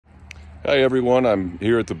Hi everyone, I'm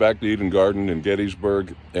here at the Back to Eden Garden in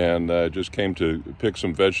Gettysburg and just came to pick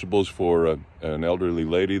some vegetables for an elderly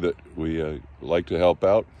lady that we like to help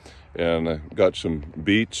out, and got some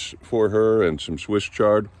beets for her and some Swiss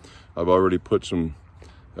chard. I've already put some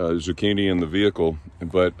zucchini in the vehicle,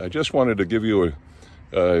 but I just wanted to give you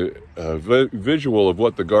a visual of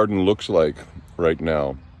what the garden looks like right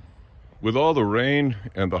now. With all the rain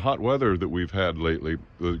and the hot weather that we've had lately,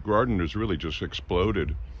 the garden has really just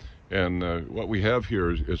exploded. And what we have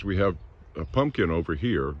here is we have a pumpkin over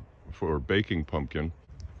here for baking pumpkin.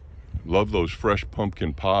 Love those fresh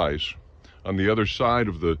pumpkin pies. On the other side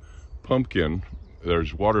of the pumpkin,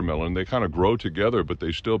 there's watermelon. They kind of grow together, but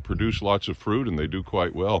they still produce lots of fruit and they do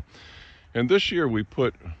quite well. And this year we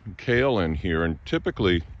put kale in here, and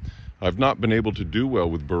typically I've not been able to do well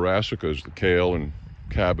with brassicas, the kale and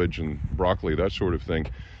cabbage and broccoli, that sort of thing.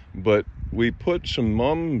 But we put some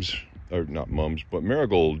mums, or not mums, but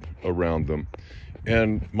marigold around them.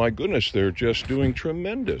 And my goodness, they're just doing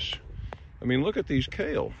tremendous. I mean, look at these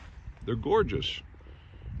kale. They're gorgeous.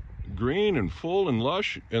 Green and full and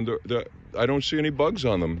lush, and I don't see any bugs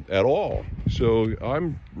on them at all. So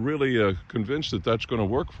I'm really convinced that that's going to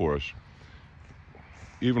work for us,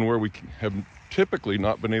 even where we have typically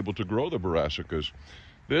not been able to grow the brassicas.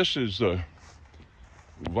 This is a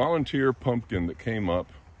volunteer pumpkin that came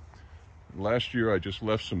up. Last year I just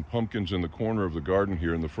left some pumpkins in the corner of the garden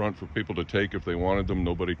here in the front for people to take if they wanted them.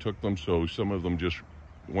 Nobody took them, so some of them just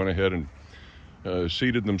went ahead and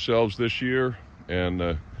seeded themselves this year, and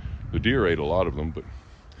the deer ate a lot of them.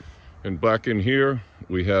 And back in here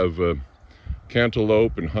we have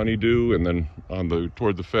cantaloupe and honeydew, and then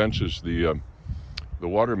toward the fence is the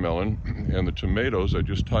watermelon and the tomatoes. I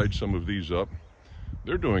just tied some of these up.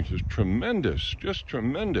 They're doing just tremendous,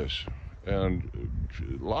 and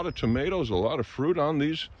a lot of tomatoes, a lot of fruit on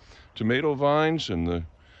these tomato vines, and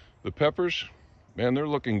the peppers, man, they're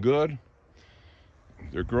looking good.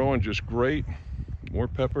 They're growing just great. More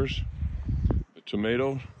peppers, the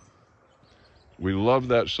tomato. We love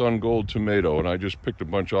that sun gold tomato, and I just picked a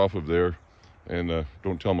bunch off of there, and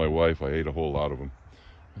don't tell my wife, I ate a whole lot of them.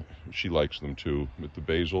 She likes them too, with the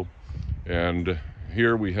basil. And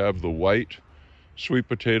here we have the white sweet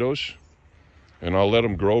potatoes, and I'll let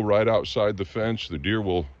them grow right outside the fence. The deer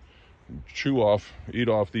will eat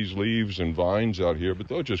off these leaves and vines out here, but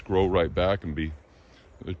they'll just grow right back and the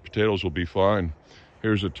potatoes will be fine.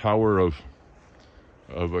 Here's a tower of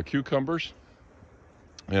cucumbers,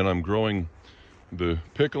 and I'm growing the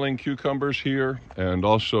pickling cucumbers here, and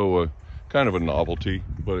also kind of a novelty,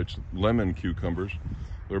 but it's lemon cucumbers.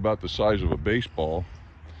 They're about the size of a baseball,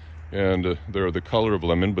 and they're the color of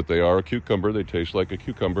lemon, but they are a cucumber. They taste like a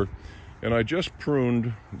cucumber. And I just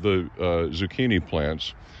pruned the zucchini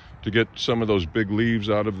plants to get some of those big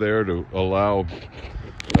leaves out of there to allow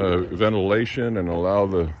ventilation and allow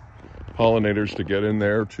the pollinators to get in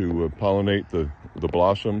there to pollinate the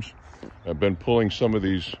blossoms. I've been pulling some of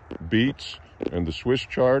these beets and the Swiss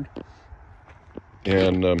chard,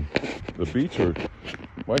 and the beets are,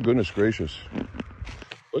 my goodness gracious,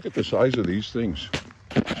 look at the size of these things.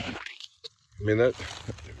 I mean, that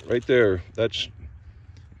right there, that's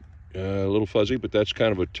a little fuzzy, but that's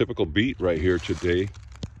kind of a typical beet right here today,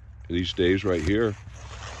 these days right here.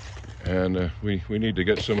 And we need to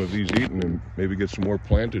get some of these eaten and maybe get some more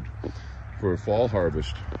planted for a fall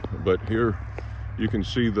harvest. But here you can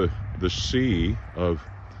see the sea of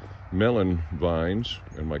melon vines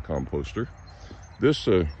in my composter. This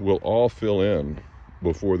will all fill in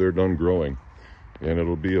before they're done growing, and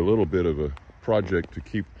it'll be a little bit of a project to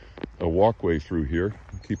keep a walkway through here,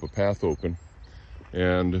 keep a path open.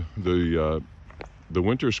 And the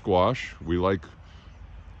winter squash, we like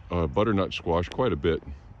butternut squash quite a bit,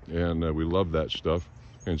 and we love that stuff,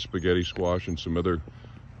 and spaghetti squash and some other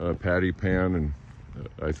patty pan, and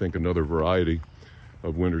I think another variety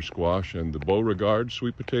of winter squash, and the Beauregard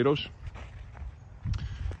sweet potatoes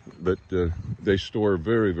that they store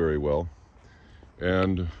very, very well,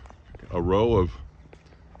 and a row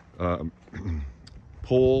of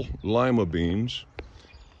pole lima beans.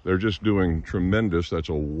 They're just doing tremendous. That's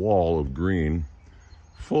a wall of green,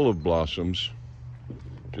 full of blossoms,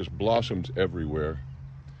 just blossoms everywhere.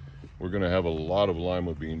 We're going to have a lot of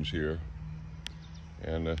lima beans here,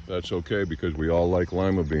 and that's okay because we all like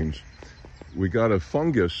lima beans. We got a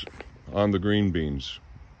fungus on the green beans,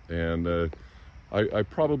 and I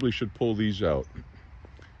probably should pull these out.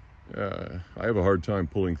 I have a hard time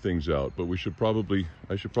pulling things out, but I should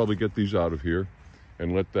probably get these out of here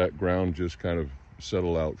and let that ground just kind of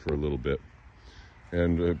settle out for a little bit.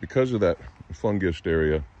 And because of that fungused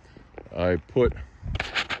area, I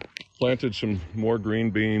planted some more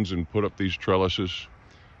green beans and put up these trellises,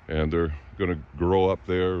 and they're going to grow up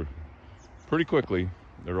there pretty quickly.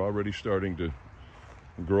 They're already starting to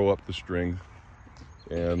grow up the string.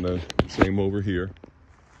 And same over here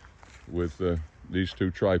with these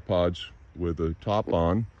two tripods with the top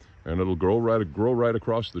on, and it'll grow right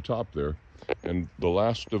across the top there. And the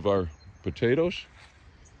last of our potatoes,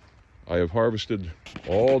 I have harvested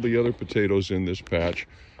all the other potatoes in this patch,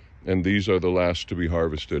 and these are the last to be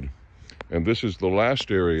harvested. And this is the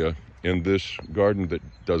last area in this garden that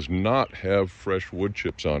does not have fresh wood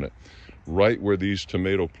chips on it, right where these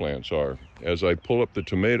tomato plants are. As I pull up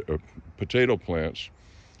the potato plants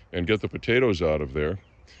and get the potatoes out of there,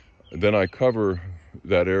 then I cover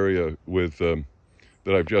that area with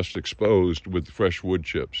that I've just exposed with fresh wood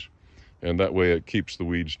chips, and that way it keeps the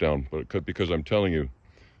weeds down. But because I'm telling you,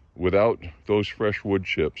 without those fresh wood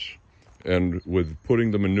chips and with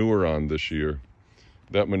putting the manure on this year,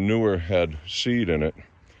 that manure had seed in it,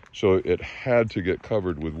 so it had to get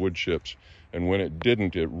covered with wood chips, and when it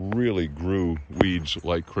didn't, it really grew weeds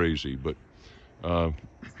like crazy. But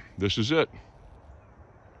this is it.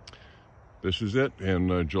 This is it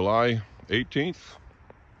in July 18th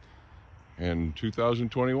in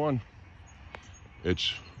 2021.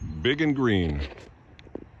 It's big and green.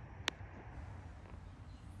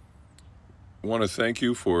 I want to thank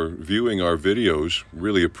you for viewing our videos.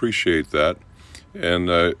 Really appreciate that.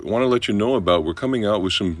 And I want to let you know we're coming out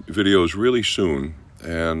with some videos really soon,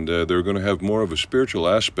 and they're going to have more of a spiritual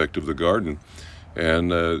aspect of the garden and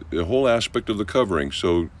the whole aspect of the covering.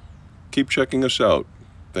 So keep checking us out.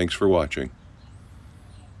 Thanks for watching.